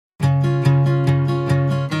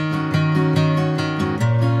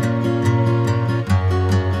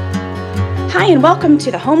Hi, and welcome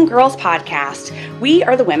to the Home Girls Podcast. We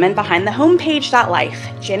are the women behind the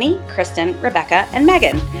homepage.life, Jenny, Kristen, Rebecca, and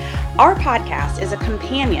Megan. Our podcast is a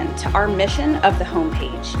companion to our mission of the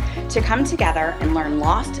homepage, to come together and learn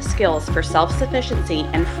lost skills for self-sufficiency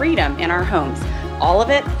and freedom in our homes, all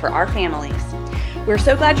of it for our families. We're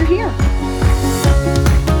so glad you're here.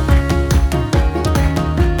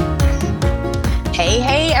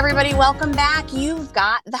 Hey, everybody, welcome back. You've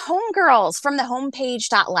got the Homegirls from the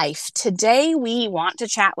homepage.life. Today, we want to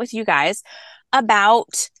chat with you guys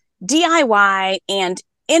about DIY and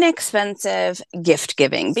inexpensive gift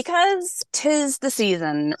giving because 'tis the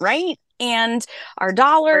season, right? And our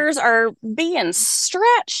dollars are being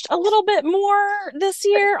stretched a little bit more this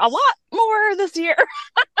year, a lot more this year.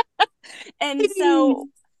 And so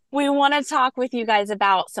we want to talk with you guys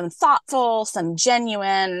about some thoughtful, some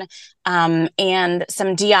genuine, and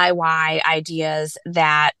some DIY ideas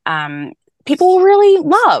that people will really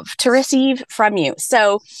love to receive from you.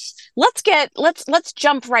 So let's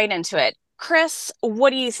jump right into it. Chris, what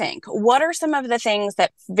do you think? What are some of the things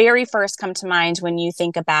that very first come to mind when you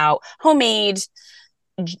think about homemade,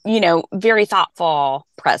 very thoughtful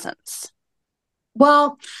presents?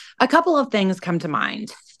 Well, a couple of things come to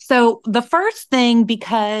mind. So the first thing,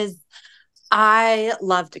 because I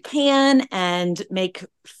love to can and make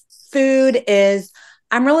food, is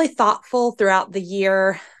I'm really thoughtful throughout the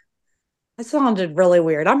year. It sounded really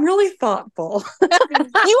weird. I'm really thoughtful.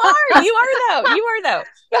 You are though.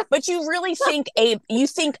 But you really think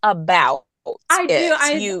about I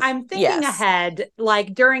it. do. I'm thinking ahead,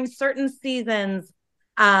 like during certain seasons.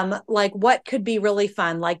 Like what could be really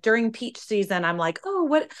fun? Like during peach season, I'm like,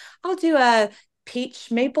 I'll do a peach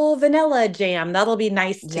maple vanilla jam. That'll be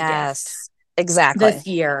nice to gift exactly this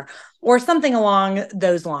year, or something along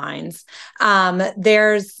those lines. I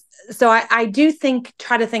do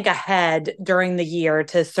try to think ahead during the year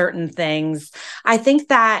to certain things. I think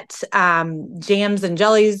that jams and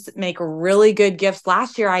jellies make really good gifts.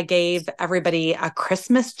 Last year, I gave everybody a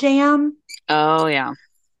Christmas jam. Oh, yeah.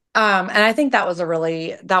 And I think that was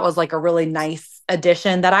like a really nice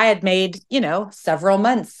addition that I had made, several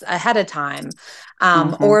months ahead of time.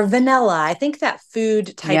 Or vanilla. I think that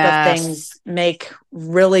food type of things make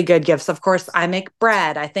really good gifts. Of course, I make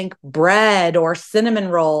bread. I think bread or cinnamon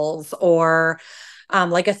rolls or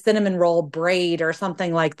like a cinnamon roll braid or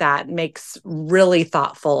something like that makes really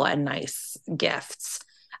thoughtful and nice gifts.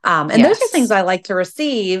 Those are things I like to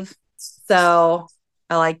receive. So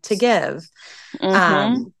I like to give.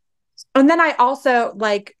 And then I also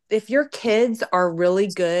like, if your kids are really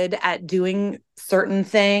good at doing certain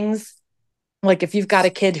things, like if you've got a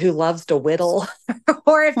kid who loves to whittle,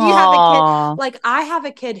 or if you have a kid, like I have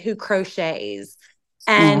a kid who crochets,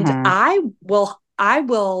 and I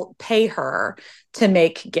will pay her to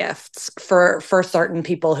make gifts for certain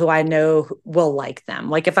people who I know will like them.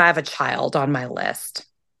 Like if I have a child on my list.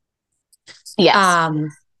 Yes.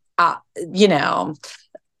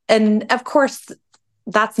 And of course,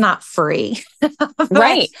 that's not free.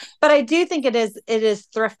 Right. But I do think it is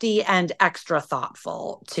thrifty and extra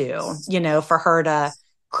thoughtful too, for her to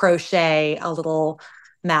crochet a little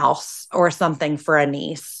mouse or something for a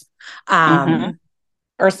niece,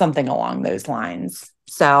 or something along those lines.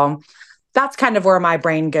 So that's kind of where my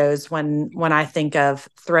brain goes when I think of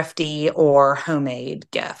thrifty or homemade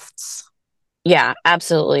gifts. Yeah,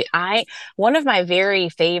 absolutely. One of my very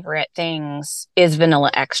favorite things is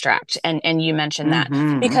vanilla extract. And you mentioned that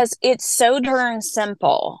because it's so darn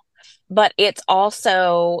simple, but it's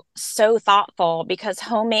also so thoughtful because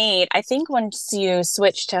homemade, I think once you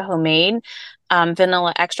switch to homemade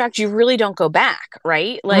vanilla extract, you really don't go back,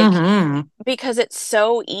 right? Like, because it's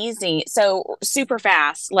so easy, so super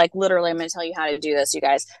fast. Like literally, I'm going to tell you how to do this, you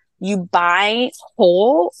guys. You buy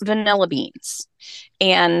whole vanilla beans,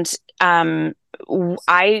 and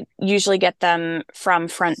I usually get them from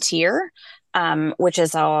Frontier, which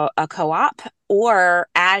is a co-op, or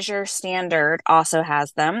Azure Standard also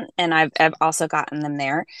has them, and I've also gotten them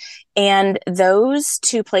there. And those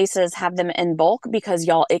two places have them in bulk because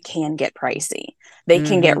y'all, it can get pricey. They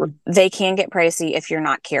can get pricey if you're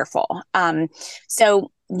not careful.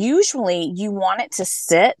 So usually you want it to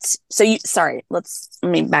sit. Let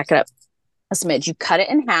me back it up a smidge. You cut it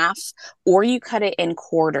in half or you cut it in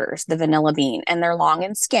quarters, the vanilla bean, and they're long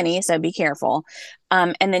and skinny, so be careful.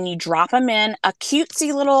 And then you drop them in a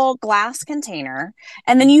cutesy little glass container,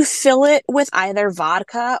 and then you fill it with either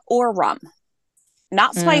vodka or rum.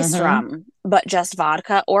 Not spiced rum, but just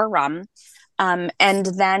vodka or rum. And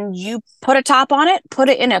then you put a top on it, put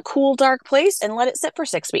it in a cool, dark place, and let it sit for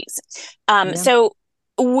 6 weeks. So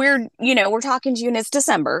we're talking to you and it's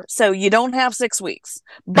December, so you don't have 6 weeks,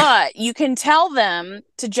 but you can tell them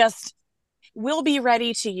to just will be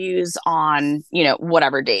ready to use on,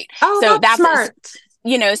 whatever date. Oh, So that's smart.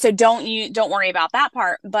 So don't worry about that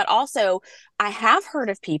part. But also, I have heard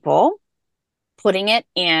of people putting it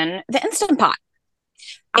in the Instant Pot.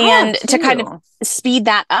 And to kind of speed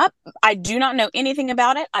that up, I do not know anything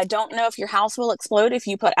about it. I don't know if your house will explode if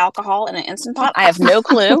you put alcohol in an Instant Pot. I have no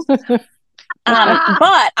clue.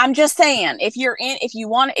 But I'm just saying, if you're in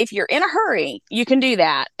a hurry, you can do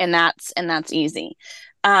that, and that's easy.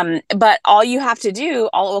 But all it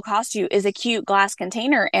will cost you is a cute glass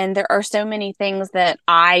container, and there are so many things that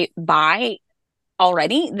I buy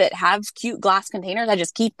already that have cute glass containers. I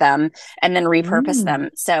just keep them and then repurpose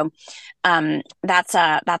them. So that's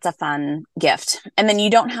a fun gift. And then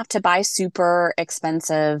you don't have to buy super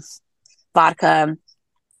expensive vodka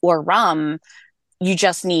or rum. You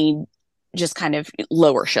just need kind of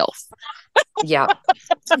lower shelf. Yeah.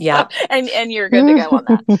 And you're good to go on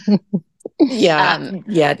that.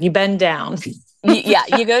 Yeah, you bend down.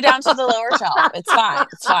 You go down to the lower shelf. It's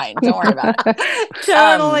fine. Don't worry about it.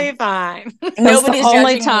 Totally fine. Nobody's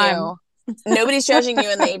judging you. Nobody's judging you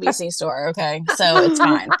in the ABC store. Okay, so it's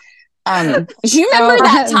fine. Do you remember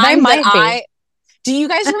that time do you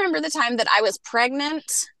guys remember the time that I was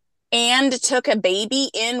pregnant and took a baby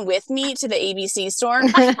in with me to the ABC store?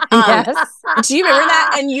 Yes. Do you remember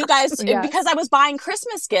that? And you guys, because I was buying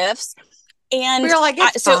Christmas gifts, and we were like,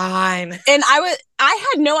 it's fine. And I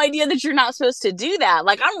had no idea that you're not supposed to do that.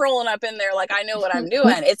 Like, I'm rolling up in there like I know what I'm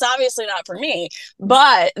doing. It's obviously not for me.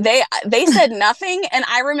 But they said nothing. And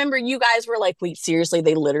I remember you guys were like, wait, seriously,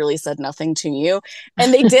 they literally said nothing to you?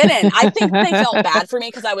 And they didn't. I think they felt bad for me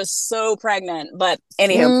because I was so pregnant. But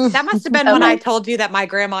anywho. That must have been when I told you that my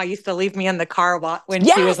grandma used to leave me in the car when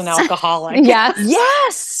she was an alcoholic.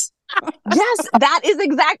 Yes. Yes, that is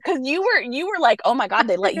exact, because you were like, oh my God,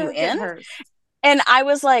 they let you in. And I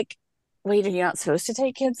was like, wait, are you not supposed to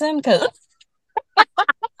take kids in? Because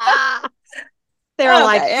they were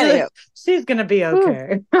like, she's gonna be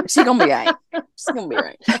okay. She's gonna be right. She's gonna be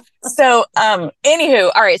right. So anywho,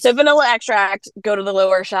 all right, so vanilla extract, go to the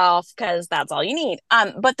lower shelf because that's all you need.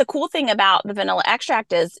 But the cool thing about the vanilla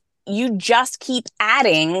extract is you just keep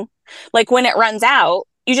adding, like when it runs out,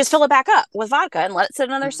 you just fill it back up with vodka and let it sit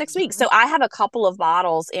another 6 weeks. So I have a couple of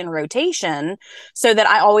bottles in rotation so that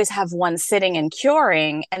I always have one sitting and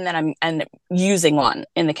curing, and then I'm using one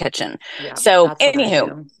in the kitchen. Yeah, so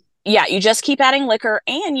anywho, you just keep adding liquor,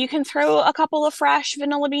 and you can throw a couple of fresh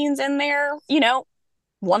vanilla beans in there,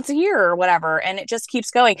 once a year or whatever, and it just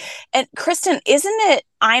keeps going. And Kristen, isn't it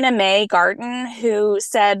Ina May Garten who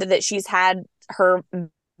said that she's had her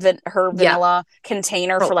vanilla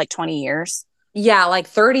container for like 20 years? Yeah, like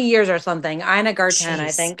 30 years or something. Ina Garten,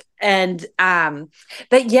 I think. And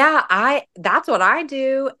but that's what I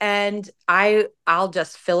do. And I'll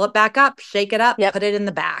just fill it back up, shake it up, put it in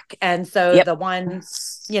the back. And so the one,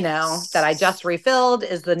 that I just refilled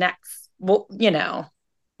is the next,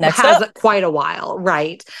 has quite a while,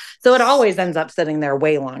 right? So it always ends up sitting there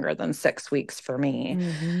way longer than 6 weeks for me.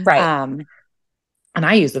 Mm-hmm. Right. And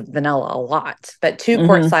I use the vanilla a lot, but 2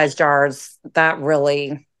 quart-sized jars, that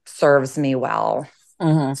really serves me well.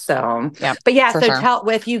 Mm-hmm. So,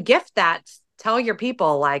 but if you gift that, tell your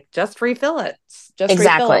people, like, just refill it. Just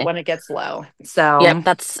refill it when it gets low. So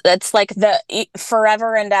that's like the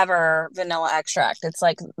forever and ever vanilla extract. It's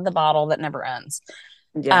like the bottle that never ends.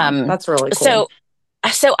 Yeah, that's really cool.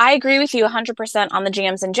 So I agree with you 100% on the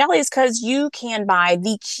jams and jellies, because you can buy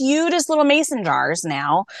the cutest little mason jars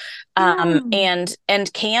now, and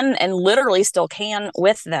literally still can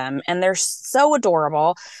with them, and they're so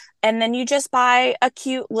adorable. And then you just buy a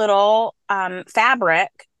cute little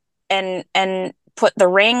fabric and put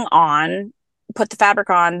the fabric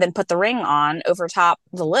on, then put the ring on over top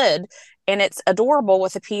the lid, and it's adorable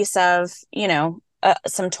with a piece of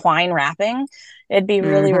some twine wrapping. It'd be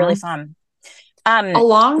really really fun.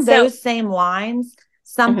 Along those same lines,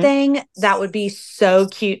 something that would be so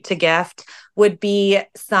cute to gift would be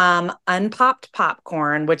some unpopped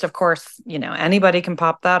popcorn, which of course, anybody can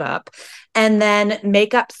pop that up, and then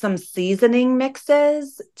make up some seasoning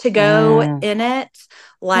mixes to go in it,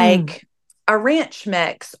 like a ranch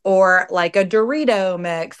mix or like a Dorito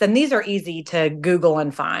mix. And these are easy to Google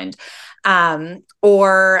and find.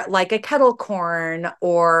 Or like a kettle corn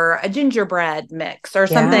or a gingerbread mix or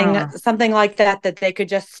something like that they could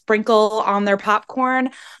just sprinkle on their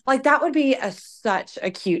popcorn. Like, that would be such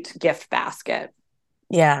a cute gift basket.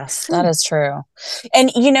 Yes, that is true.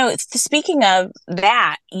 And, speaking of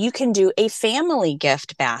that, you can do a family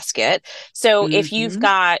gift basket. So if you've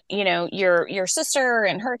got, your sister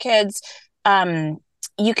and her kids,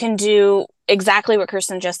 you can do exactly what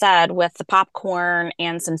Kristen just said with the popcorn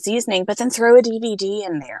and some seasoning, but then throw a DVD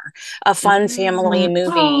in there, a fun family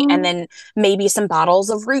movie, and then maybe some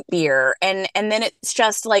bottles of root beer. And then it's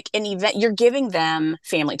just like an event. You're giving them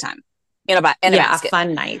family time in a basket. A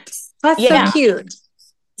fun night. That's Yeah. so cute.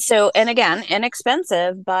 So, and again,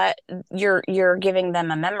 inexpensive, but you're giving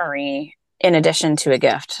them a memory in addition to a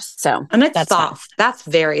gift. So, and it's that's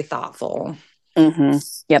very thoughtful.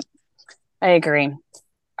 Yep. I agree.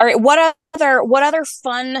 All right. What other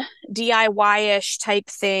fun DIY-ish type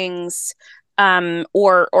things,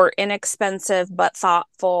 or inexpensive but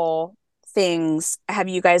thoughtful things have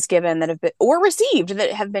you guys given that have been or received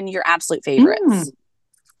that have been your absolute favorites?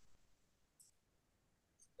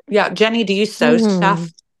 Yeah. Jenny, do you sew stuff?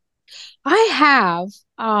 I have,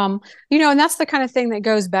 and that's the kind of thing that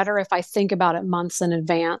goes better if I think about it months in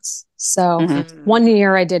advance. So one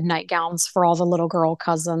year I did nightgowns for all the little girl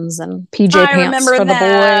cousins and PJ pants for the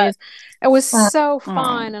boys. It was so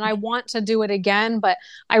fun, and I want to do it again, but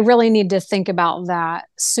I really need to think about that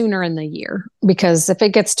sooner in the year, because if it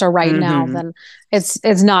gets to right now, then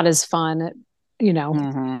it's not as fun.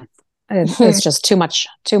 It's just too much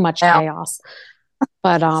chaos.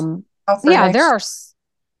 But there are.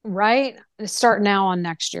 Right. Start now on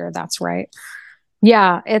next year. That's right.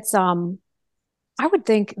 Yeah. It's, I would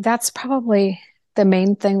think that's probably the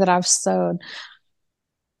main thing that I've sewed.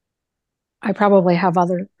 I probably have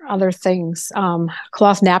other things.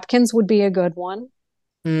 Cloth napkins would be a good one.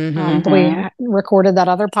 We recorded that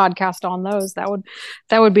other podcast on those. That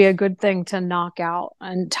would be a good thing to knock out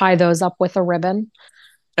and tie those up with a ribbon.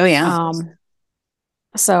 Oh yeah.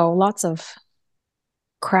 So lots of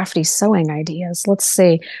crafty sewing ideas. Let's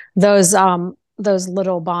see those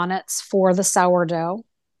little bonnets for the sourdough.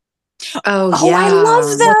 Oh yeah, I love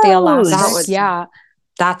those. With the elastic.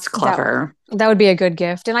 That's clever. That would be a good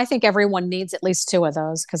gift, and I think everyone needs at least 2 of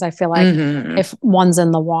those, because I feel like if one's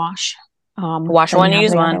in the wash, wash one,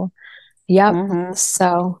 use one. Yep.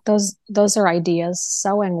 So those are ideas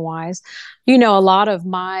sewing wise. A lot of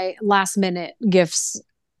my last minute gifts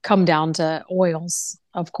come down to oils,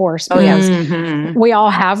 of course, because we all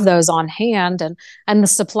have those on hand, and the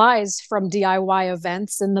supplies from DIY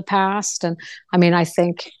events in the past. And I mean, I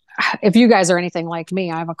think if you guys are anything like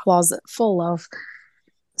me, I have a closet full of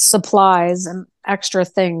supplies and extra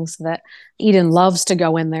things that Eden loves to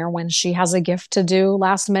go in there when she has a gift to do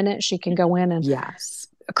last minute. She can go in and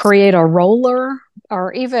create a roller,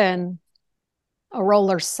 or even a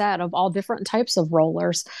roller set of all different types of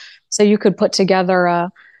rollers. So you could put together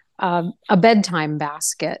a bedtime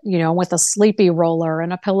basket, with a sleepy roller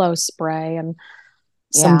and a pillow spray and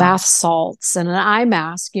some bath salts and an eye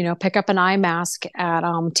mask. Pick up an eye mask at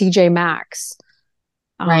TJ Maxx.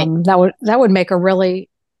 Right. That would make a really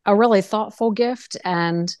thoughtful gift.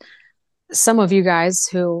 And some of you guys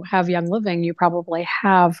who have Young Living, you probably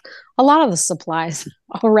have a lot of the supplies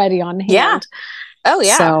already on hand. Yeah. Oh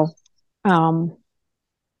yeah. So,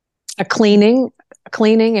 a cleaning.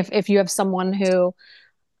 If you have someone who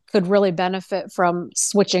could really benefit from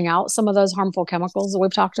switching out some of those harmful chemicals that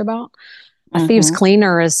we've talked about, a thieves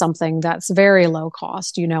cleaner is something that's very low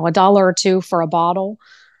cost. $1 or $2 for a bottle.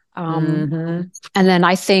 And then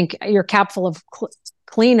I think your capful of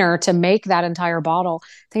cleaner to make that entire bottle,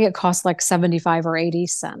 I think it costs like 75 or 80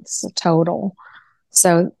 cents total.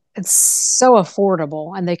 So it's so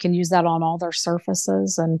affordable, and they can use that on all their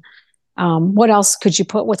surfaces. And what else could you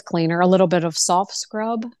put with cleaner? A little bit of soft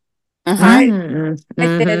scrub. I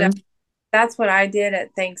did. That's what I did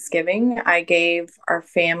at Thanksgiving. I gave our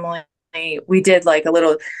family, we did like a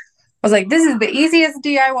little, I was like, this is the easiest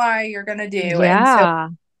DIY you're going to do. Yeah.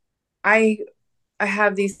 And so I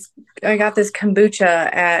got this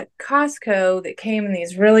kombucha at Costco that came in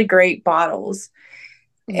these really great bottles.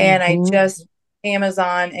 And I just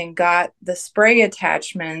Amazon and got the spray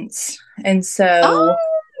attachments. And so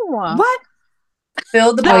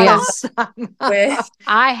filled the bottles with.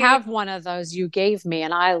 I have one of those you gave me,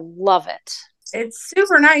 and I love it. It's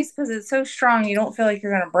super nice because it's so strong. You don't feel like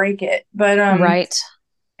you're going to break it, but right.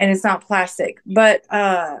 And it's not plastic, but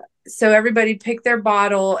so everybody picked their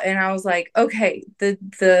bottle, and I was like, okay, the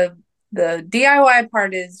DIY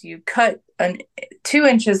part is you cut 2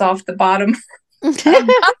 inches off the bottom,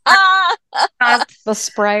 the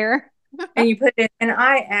sprayer. And you put it, and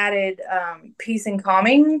I added peace and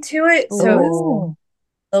calming to it, so it's a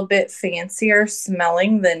little bit fancier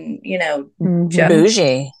smelling than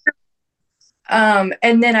bougie.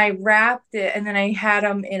 And then I wrapped it, and then I had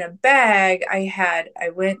them in a bag. I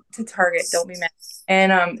went to Target. Don't be mad.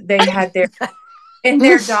 And they had in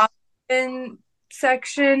their dolphin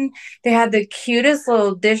section, they had the cutest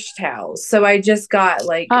little dish towels. So I just got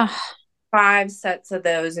 5 sets of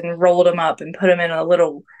those and rolled them up and put them in a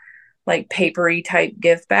little like papery type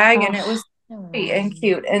gift bag, and it was sweet and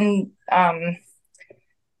cute. And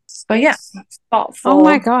but yeah, thoughtful. Oh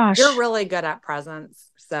my gosh, you're really good at presents.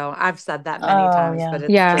 So I've said that many times, but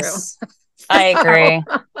it's true. I agree.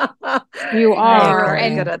 You are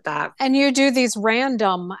really good at that. And you do these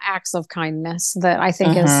random acts of kindness that I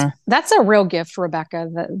think that's a real gift, Rebecca.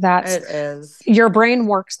 That's it is. Your brain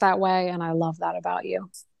works that way, and I love that about you.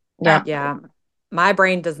 Yeah. My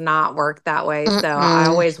brain does not work that way, so I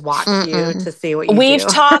always watch you to see what you do. We've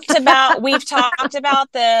talked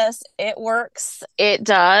about this. It works. It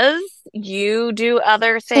does. You do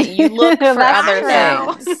other things. You look for other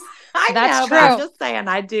things. That's true. I'm just saying,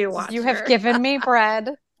 I do watch. You have given me bread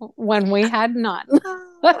when we had none.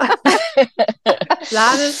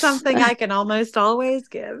 That is something I can almost always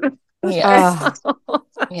give. Yes.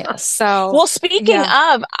 Yes. So, well, speaking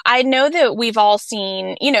of, I know that we've all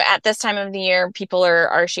seen, at this time of the year, people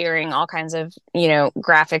are sharing all kinds of,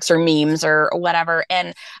 graphics or memes or whatever.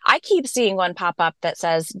 And I keep seeing one pop up that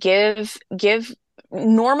says,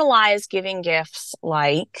 normalize giving gifts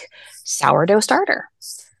like sourdough starter.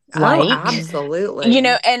 Absolutely.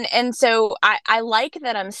 And so I like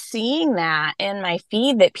that I'm seeing that in my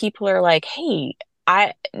feed, that people are like, hey,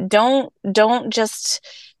 don't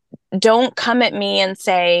come at me and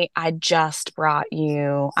say, I just brought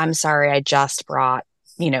you, I'm sorry, I just brought,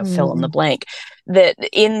 fill in the blank. That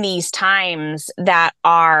in these times that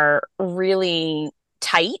are really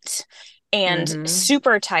tight and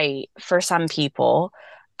super tight for some people,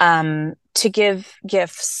 to give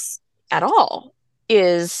gifts at all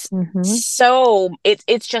is so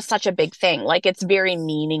it's just such a big thing. Like, it's very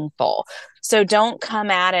meaningful. So don't come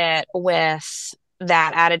at it with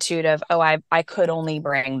that attitude of, oh, I could only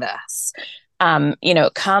bring this. Come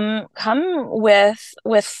with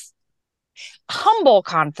humble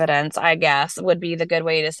confidence, I guess would be the good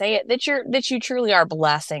way to say it, that you truly are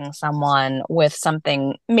blessing someone with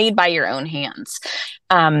something made by your own hands.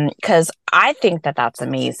 Because I think that that's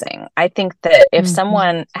amazing. I think that if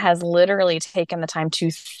someone has literally taken the time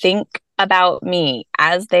to think about me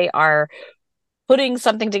as they are putting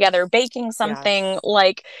something together, baking something,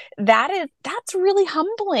 like that's really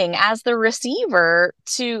humbling as the receiver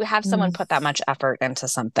to have someone put that much effort into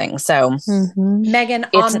something. So Megan,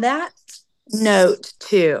 on that note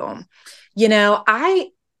too,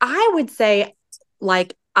 I would say,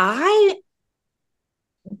 like, I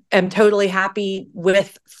am totally happy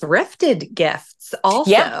with thrifted gifts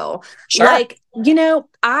also. Yeah, sure. Like,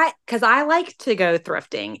 because I like to go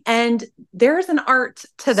thrifting, and there's an art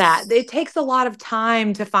to that. It takes a lot of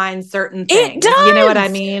time to find certain things. It does. You know what I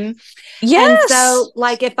mean? Yes. And so,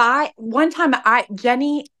 like, one time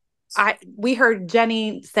we heard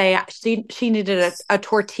Jenny say she needed a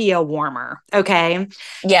tortilla warmer. Okay.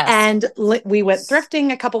 Yes. And we went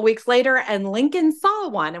thrifting a couple weeks later, and Lincoln saw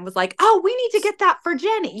one and was like, oh, we need to get that for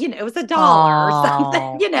Jenny. It was $1 or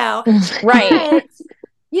something, Right. But,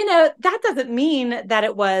 that doesn't mean that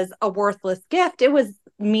it was a worthless gift. It was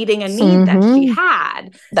meeting a need that she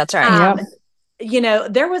had. That's right.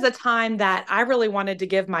 There was a time that I really wanted to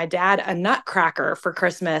give my dad a nutcracker for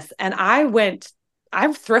Christmas, and I've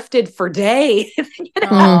thrifted for days, to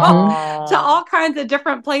all kinds of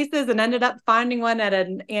different places, and ended up finding one at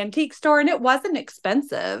an antique store, and it wasn't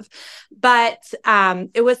expensive, but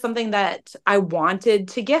it was something that I wanted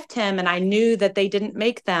to gift him, and I knew that they didn't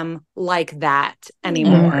make them like that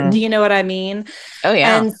anymore. Do you know what I mean? Oh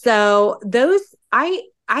yeah. And so those, I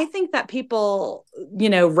think that people,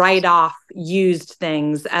 write off used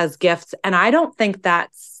things as gifts, and I don't think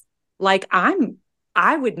that's like,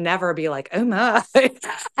 I would never be like, oh my.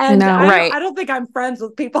 And no, I don't think I'm friends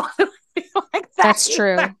with people who feel like that. That's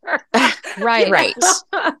true. Right. Right.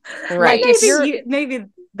 Like, maybe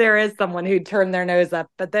there is someone who'd turn their nose up,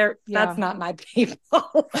 but that's not my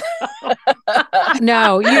people.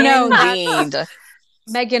 No, indeed.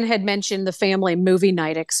 Megan had mentioned the family movie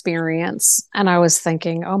night experience, and I was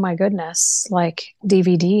thinking, oh my goodness, like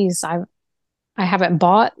DVDs. I haven't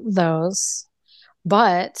bought those,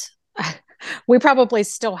 but we probably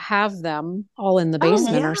still have them all in the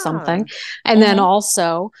basement or something. And then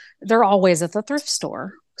also, they're always at the thrift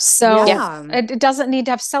store. So it doesn't need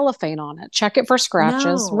to have cellophane on it. Check it for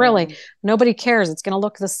scratches. No. Really, nobody cares. It's going to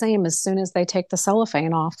look the same as soon as they take the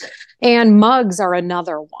cellophane off. And mugs are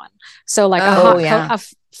another one. So like a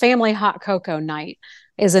family hot cocoa night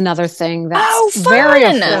is another thing that's very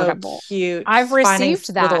affordable. So cute. I've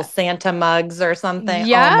received that. Little Santa mugs or something.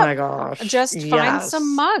 Yeah. Oh my gosh. Just find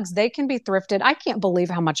some mugs. They can be thrifted. I can't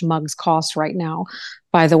believe how much mugs cost right now.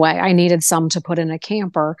 By the way, I needed some to put in a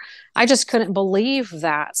camper. I just couldn't believe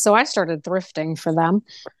that. So I started thrifting for them.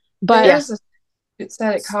 But there's a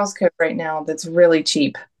set at Costco right now that's really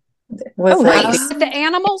cheap. With the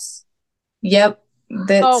animals. Yep.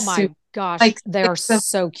 Oh my gosh, they are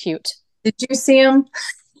so cute. Did you see them?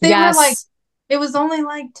 They were like, it was only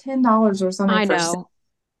like $10 or something. I know.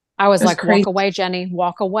 I was like, crazy. Walk away, Jenny.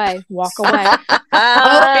 Walk away. Walk away.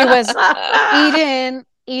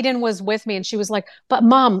 Eden was with me and she was like, but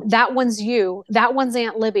Mom, that one's you. That one's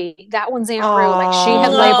Aunt Libby. That one's Aunt Rue. Like she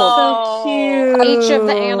had labeled so cute. Each of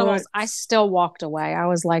the animals. I still walked away. I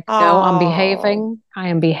was like, no, I'm behaving. I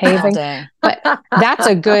am behaving. But that's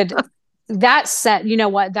a good, that set, you know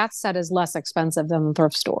what? That set is less expensive than the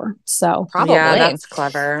thrift store. So probably. Yeah, that's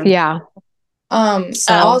clever. Yeah.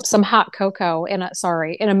 So some hot cocoa in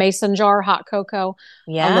a mason jar, hot cocoa,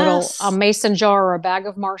 a mason jar or a bag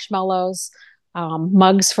of marshmallows,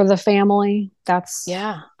 mugs for the family. That's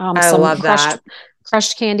I love that.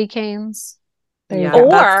 Crushed candy canes.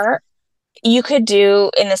 Or you could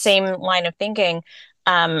do in the same line of thinking,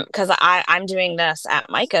 because I'm doing this at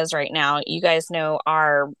Micah's right now. You guys know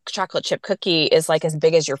our chocolate chip cookie is like as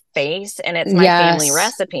big as your face, and it's my family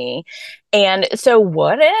recipe. And so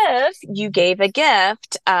what if you gave a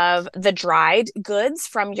gift of the dried goods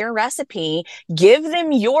from your recipe, give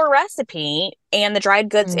them your recipe and the dried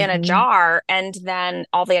goods in a jar, and then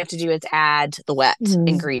all they have to do is add the wet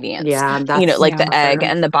ingredients. Yeah. Like the egg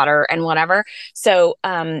and the butter and whatever. So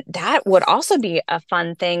that would also be a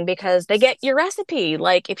fun thing because they get your recipe.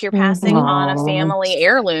 Like if you're passing on a family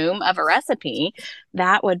heirloom of a recipe,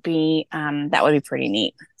 that would be pretty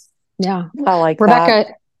neat. Yeah. I like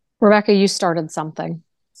that. Rebecca, you started something.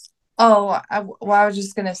 Oh, I was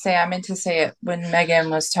just going to say, I meant to say it when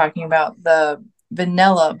Megan was talking about the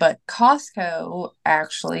vanilla, but Costco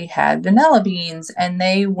actually had vanilla beans and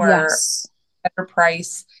they were better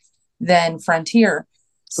price than Frontier.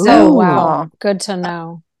 So, wow. Good to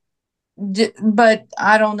know. But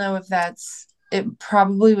I don't know if it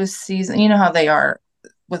probably was season. You know how they are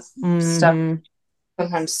with stuff,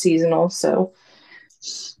 sometimes seasonal. So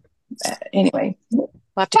anyway.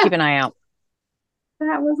 We'll have to keep an eye out.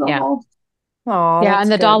 That was all. Oh, yeah,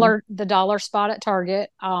 and the dollar spot at Target,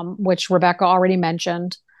 which Rebecca already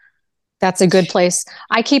mentioned. That's a good place.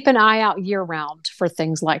 I keep an eye out year round for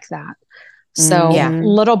things like that. So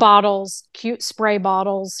little bottles, cute spray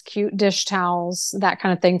bottles, cute dish towels, that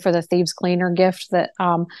kind of thing for the thieves cleaner gift that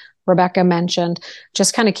Rebecca mentioned.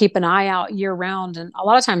 Just kind of keep an eye out year round. And a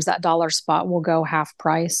lot of times that dollar spot will go half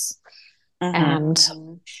price. And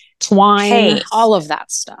twine, all of that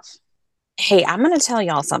stuff. Hey, I'm going to tell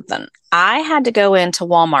y'all something. I had to go into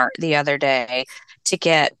Walmart the other day to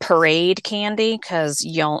get parade candy because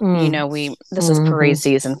this is parade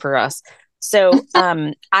season for us. So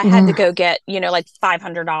I had to go get, like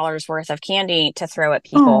 $500 worth of candy to throw at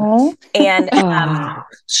people. And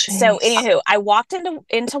so anywho, I walked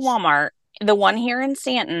into Walmart, the one here in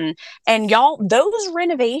Stanton, and y'all, those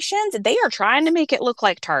renovations, they are trying to make it look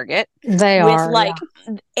like Target. They are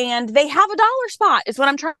and they have a dollar spot is what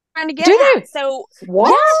I'm trying to get at. So what?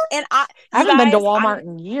 Yes, and I haven't been to Walmart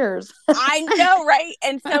in years. I know, right?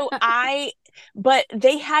 And so but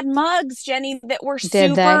they had mugs, Jenny, that were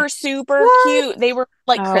super cute. They were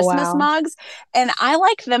like Christmas mugs. And I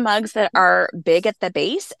like the mugs that are big at the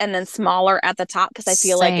base and then smaller at the top because I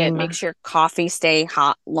feel like it makes your coffee stay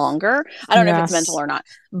hot longer. I don't know if it's mental or not.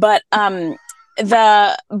 But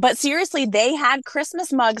but seriously, they had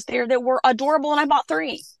Christmas mugs there that were adorable and I bought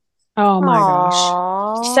 3. Oh my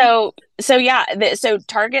gosh. So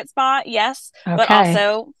Target spot, yes, but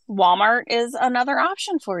also Walmart is another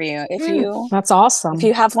option for you if you that's awesome. If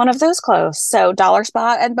you have one of those close. So dollar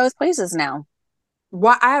spot at both places now.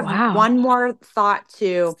 I have one more thought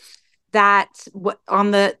too, that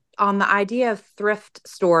on the idea of thrift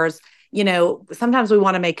stores, sometimes we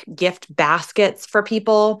want to make gift baskets for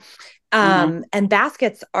people. And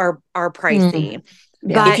baskets are pricey.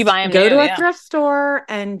 Yeah. But if you buy them go to a thrift store,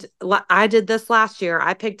 and I did this last year.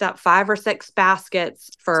 I picked up 5 or 6 baskets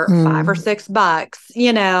for $5 or $6,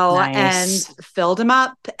 nice. And filled them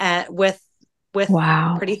up with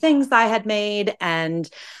pretty things I had made, and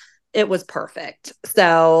it was perfect.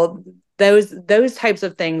 So those types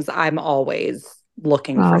of things, I'm always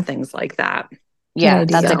looking for things like that. Yeah,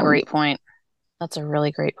 that's a great point. That's a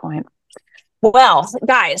really great point. Well,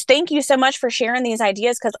 guys, thank you so much for sharing these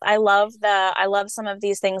ideas because I love some of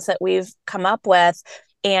these things that we've come up with,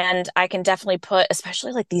 and I can definitely put,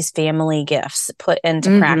 especially like these family gifts, put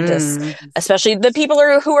into practice, especially the people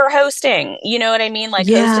who are hosting. You know what I mean? Like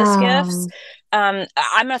hostess gifts. I'm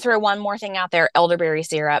gonna throw one more thing out there: elderberry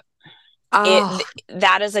syrup.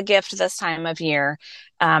 That is a gift this time of year,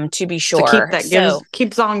 to be sure. To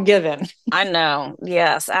keeps on giving. I know.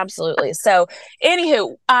 Yes, absolutely. So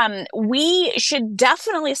anywho, we should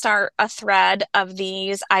definitely start a thread of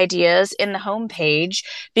these ideas in the homepage,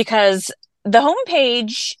 because the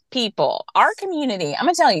homepage people, our community, I'm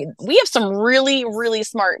going to tell you, we have some really, really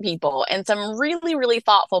smart people and some really, really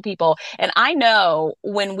thoughtful people. And I know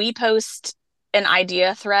when we post an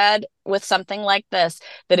idea thread with something like this,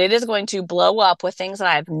 that it is going to blow up with things that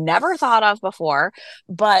I've never thought of before.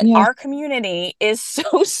 But our community is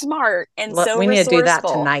so smart and so we resourceful. Need to do that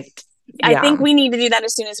tonight. I think we need to do that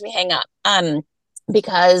as soon as we hang up.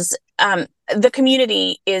 Because the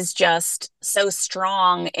community is just so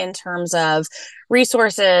strong in terms of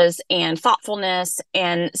resources and thoughtfulness.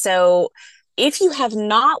 And so if you have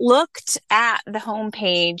not looked at the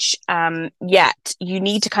homepage yet, you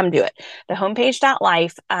need to come do it. The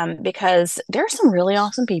homepage.life, because there are some really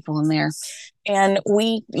awesome people in there. And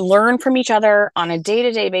we learn from each other on a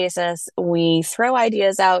day-to-day basis. We throw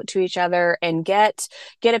ideas out to each other and get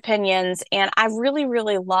opinions. And I really,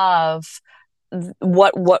 really love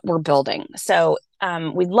what we're building. So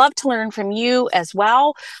we'd love to learn from you as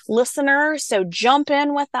well, listeners. So jump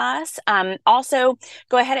in with us. Also,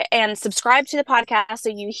 go ahead and subscribe to the podcast so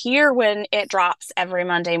you hear when it drops every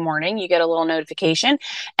Monday morning. You get a little notification.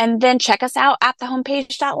 And then check us out at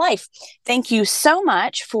thehomepage.life. Thank you so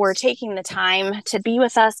much for taking the time to be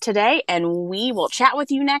with us today, and we will chat with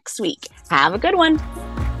you next week. Have a good one.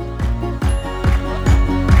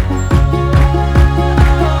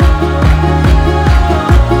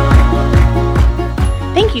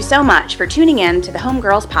 Thank you so much for tuning in to the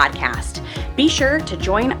Homegirls podcast. Be sure to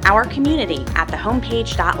join our community at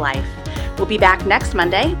thehomepage.life. We'll be back next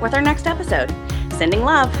Monday with our next episode. Sending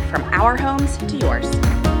love from our homes to yours.